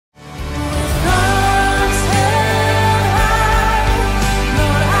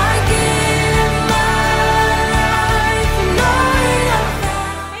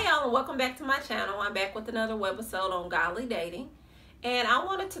another webisode on godly dating. And I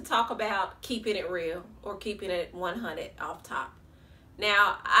wanted to talk about keeping it real, or keeping it 100 off top.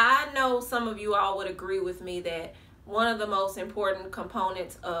 Now, I know some of you all would agree with me that one of the most important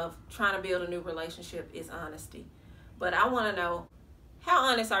components of trying to build a new relationship is honesty. But I want to know, how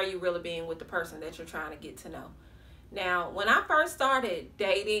honest are you really being with the person that you're trying to get to know? Now, when I first started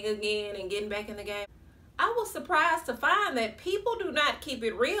dating again and getting back in the game, I was surprised to find that people do not keep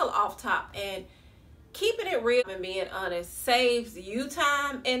it real off top. And keeping it real and being honest saves you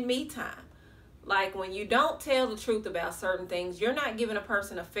time and me time. Like, when you don't tell the truth about certain things, you're not giving a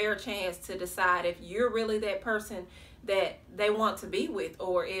person a fair chance to decide if you're really that person that they want to be with,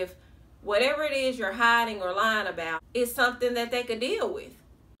 or if whatever it is you're hiding or lying about is something that they could deal with.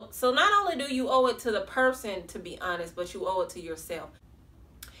 So not only do you owe it to the person to be honest, but you owe it to yourself.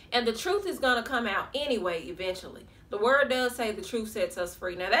 And the truth is going to come out anyway eventually. The word does say the truth sets us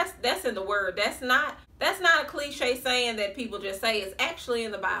free. Now that's in the word. That's not a cliche saying that people just say. It's actually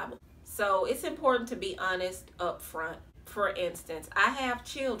in the Bible. So it's important to be honest up front. For instance, I have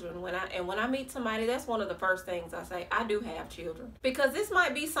children. When I meet somebody, that's one of the first things I say. I do have children, because this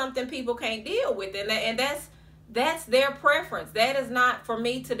might be something people can't deal with, and that's their preference. That is not for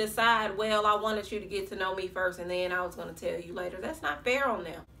me to decide, well, I wanted you to get to know me first and then I was going to tell you later. That's not fair on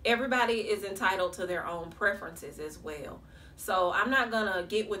them. Everybody is entitled to their own preferences as well. So I'm not going to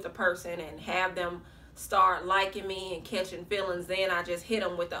get with the person and have them start liking me and catching feelings. Then I just hit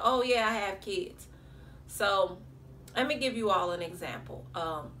them with the, oh yeah, I have kids. So let me give you all an example.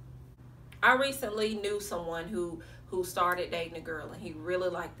 I recently knew someone who started dating a girl, and he really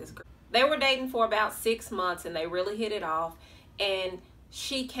liked this girl. They were dating for about 6 months and they really hit it off. And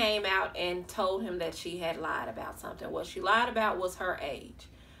she came out and told him that she had lied about something. What she lied about was her age.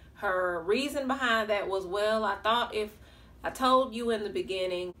 Her reason behind that was, well, I thought if I told you in the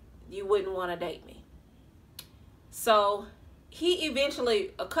beginning, you wouldn't want to date me. So he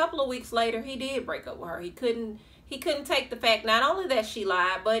eventually, a couple of weeks later, he did break up with her. He couldn't take the fact not only that she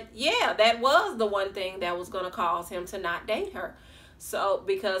lied, but yeah, that was the one thing that was going to cause him to not date her. So,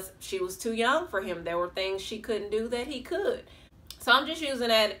 because she was too young for him, there were things she couldn't do that he could. So I'm just using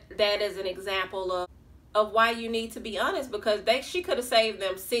that as an example of why you need to be honest, because she could have saved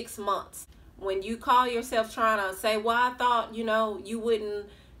them 6 months. When you call yourself trying to say, well, I thought, you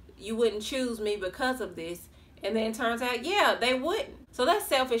wouldn't choose me because of this. And then it turns out, yeah, they wouldn't. So that's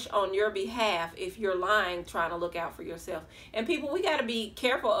selfish on your behalf if you're lying, trying to look out for yourself. And people, we got to be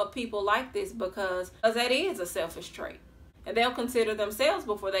careful of people like this, because that is a selfish trait. And they'll consider themselves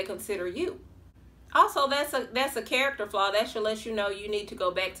before they consider you. Also, that's a character flaw. That should let you know you need to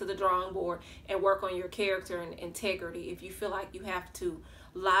go back to the drawing board and work on your character and integrity. If you feel like you have to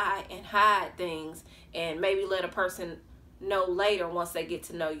lie and hide things and maybe let a person know later once they get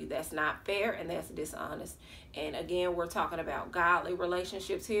to know you, that's not fair and that's dishonest. And again, we're talking about godly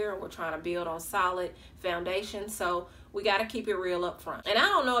relationships here, and we're trying to build on solid foundation. So we got to keep it real up front. And I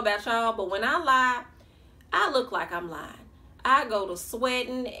don't know about y'all, but when I lie, I look like I'm lying. I go to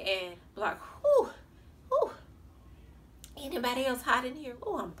sweating and like, whew. Anybody else hot in here?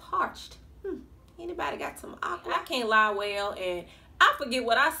 Oh, I'm parched. Anybody got some aqua? I can't lie well, and I forget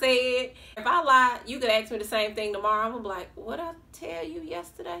what I said. If I lie, you could ask me the same thing tomorrow. I'm gonna be like, what did I tell you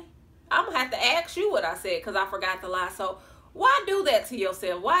yesterday? I'm gonna have to ask you what I said because I forgot to lie. So why do that to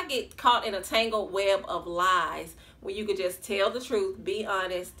yourself? Why get caught in a tangled web of lies when you could just tell the truth, be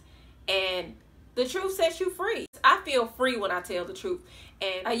honest, and the truth sets you free? I feel free when I tell the truth.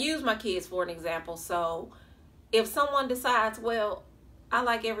 And I use my kids for an example. So if someone decides, well, I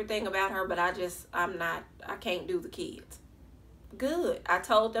like everything about her, but I can't do the kids. Good. I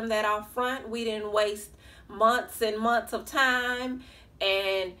told them that out front. We didn't waste months and months of time,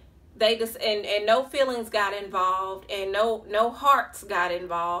 and they just and no feelings got involved, and no hearts got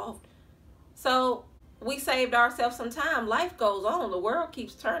involved. So we saved ourselves some time. Life goes on. The world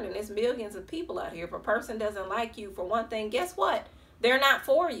keeps turning. There's millions of people out here. If a person doesn't like you for one thing, guess what? They're not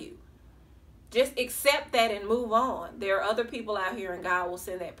for you. Just accept that and move on. There are other people out here, and God will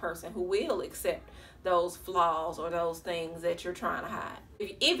send that person who will accept those flaws or those things that you're trying to hide.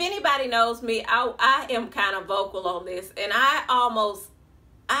 If anybody knows me, I am kind of vocal on this, and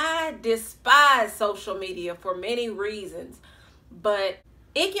I despise social media for many reasons, but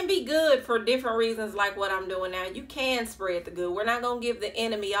it can be good for different reasons, like what I'm doing now. You can spread the good. We're not going to give the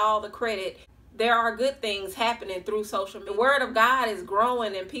enemy all the credit. There are good things happening through social media. The word of God is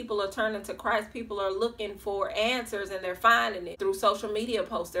growing, and people are turning to Christ. People are looking for answers, and they're finding it through social media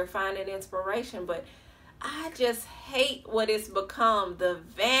posts. They're finding inspiration. But I just hate what it's become, the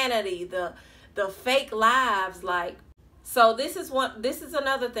vanity, the fake lives. So this is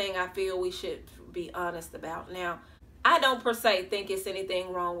another thing I feel we should be honest about. Now, I don't per se think it's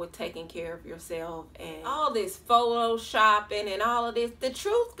anything wrong with taking care of yourself and all this photoshopping and all of this. The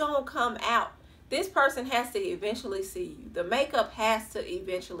truth gonna come out. This person has to eventually see you. The makeup has to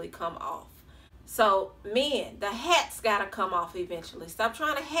eventually come off. So men, the hat's gotta come off eventually. Stop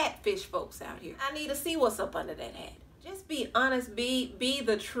trying to hatfish folks out here. I need to see what's up under that hat. Just be honest, be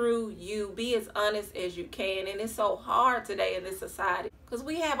the true you. Be as honest as you can. And it's so hard today in this society because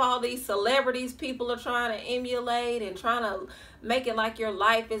we have all these celebrities people are trying to emulate and trying to make it like your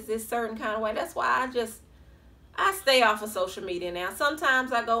life is this certain kind of way. That's why I stay off of social media now.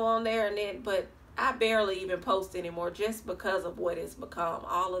 Sometimes I go on there but I barely even post anymore just because of what it's become.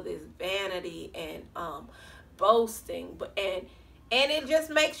 All of this vanity and boasting, and it just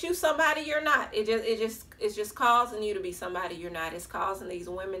makes you somebody you're not. It's just causing you to be somebody you're not. It's causing these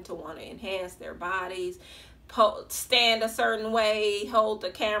women to want to enhance their bodies, stand a certain way, hold the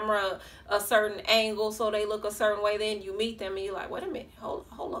camera a certain angle so they look a certain way. Then you meet them and you're like, wait a minute, hold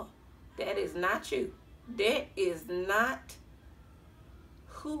on. That is not you. That is not.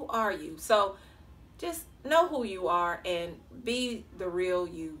 Who are you? So just know who you are and be the real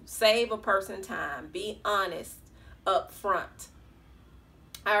you. Save a person time. Be honest up front.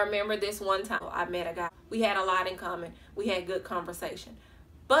 I remember this one time I met a guy. We had a lot in common. We had good conversation.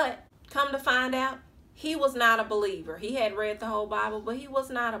 But come to find out, he was not a believer. He had read the whole Bible, but he was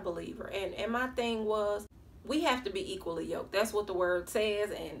not a believer. And my thing was, we have to be equally yoked. That's what the word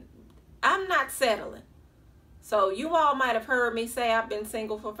says. And I'm not settling. So you all might have heard me say I've been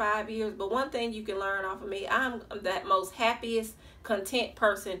single for 5 years. But one thing you can learn off of me, I'm that most happiest, content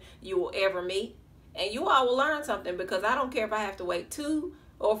person you will ever meet. And you all will learn something because I don't care if I have to wait 2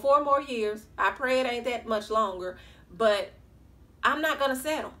 or 4 more years. I pray it ain't that much longer, but I'm not going to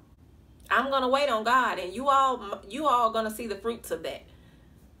settle. I'm going to wait on God, and you all going to see the fruits of that,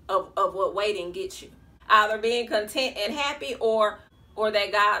 of what waiting gets you. Either being content and happy or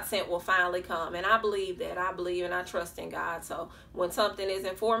that God sent will finally come. And I believe that. I believe and I trust in God. So when something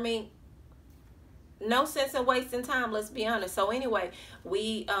isn't for me, no sense in wasting time, let's be honest. So anyway,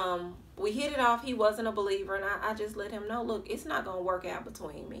 we hit it off. He wasn't a believer, and I just let him know, look, it's not going to work out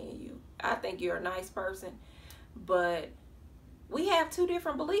between me and you. I think you're a nice person, but we have 2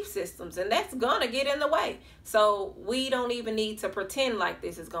 different belief systems, and that's going to get in the way. So we don't even need to pretend like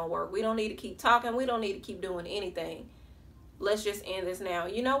this is going to work. We don't need to keep talking. We don't need to keep doing anything. Let's just end this now.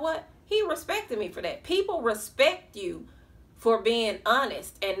 You know what? He respected me for that. People respect you for being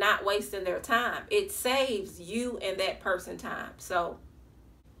honest and not wasting their time. It saves you and that person time. So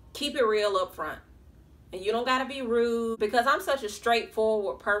keep it real up front. And you don't got to be rude, because I'm such a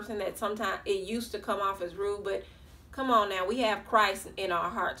straightforward person that sometimes it used to come off as rude. But come on now, we have Christ in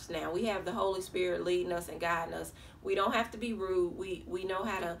our hearts now. We have the Holy Spirit leading us and guiding us. We don't have to be rude. We know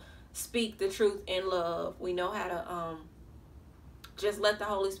how to speak the truth in love. We know how to just let the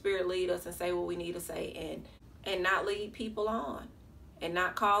Holy Spirit lead us and say what we need to say, and not lead people on and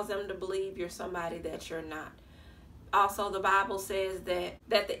not cause them to believe you're somebody that you're not. Also, the Bible says that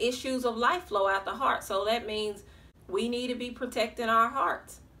the issues of life flow out the heart. So that means we need to be protecting our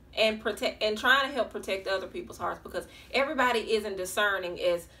hearts and trying to help protect other people's hearts, because everybody isn't discerning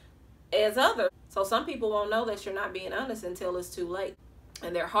as others. So some people won't know that you're not being honest until it's too late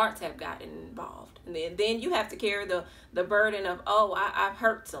and their hearts have gotten involved. And then you have to carry the burden of, oh, I've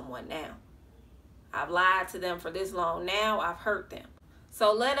hurt someone now. I've lied to them for this long. Now I've hurt them.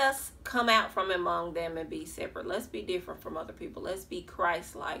 So let us come out from among them and be separate. Let's be different from other people. Let's be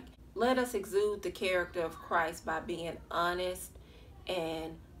Christ-like. Let us exude the character of Christ by being honest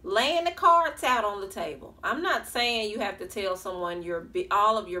and laying the cards out on the table. I'm not saying you have to tell someone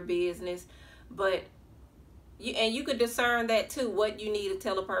all of your business, but you could discern that too, what you need to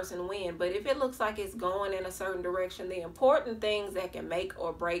tell a person when. But if it looks like it's going in a certain direction, the important things that can make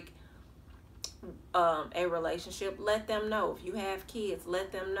or break a relationship, let them know. If you have kids,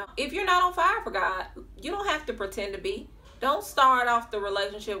 let them know. If you're not on fire for God, you don't have to pretend to be. Don't start off the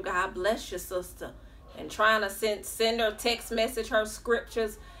relationship, God bless your sister, and trying to send her text message, her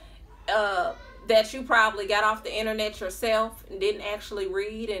scriptures that you probably got off the internet yourself and didn't actually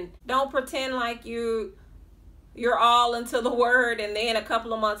read. And don't pretend like you're all into the word, and then a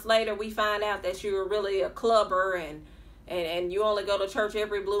couple of months later we find out that you're really a clubber and you only go to church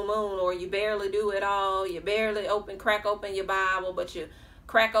every blue moon, or you barely do it all. You barely crack open your Bible, but you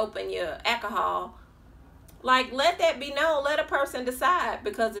crack open your alcohol. Like, let that be known. Let a person decide,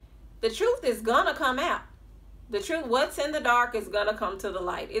 because the truth is gonna come out. The truth, what's in the dark, is gonna come to the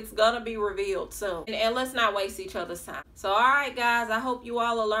light. It's gonna be revealed soon. And let's not waste each other's time. So, all right, guys, I hope you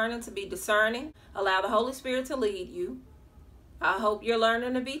all are learning to be discerning. Allow the Holy Spirit to lead you. I hope you're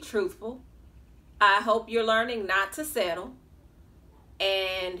learning to be truthful. I hope you're learning not to settle.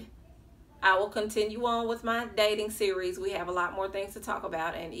 And I will continue on with my dating series. We have a lot more things to talk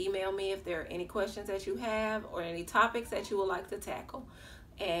about. And email me if there are any questions that you have or any topics that you would like to tackle.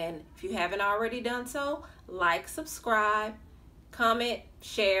 And if you haven't already done so, like, subscribe, comment,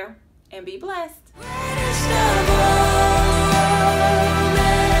 share, and be blessed.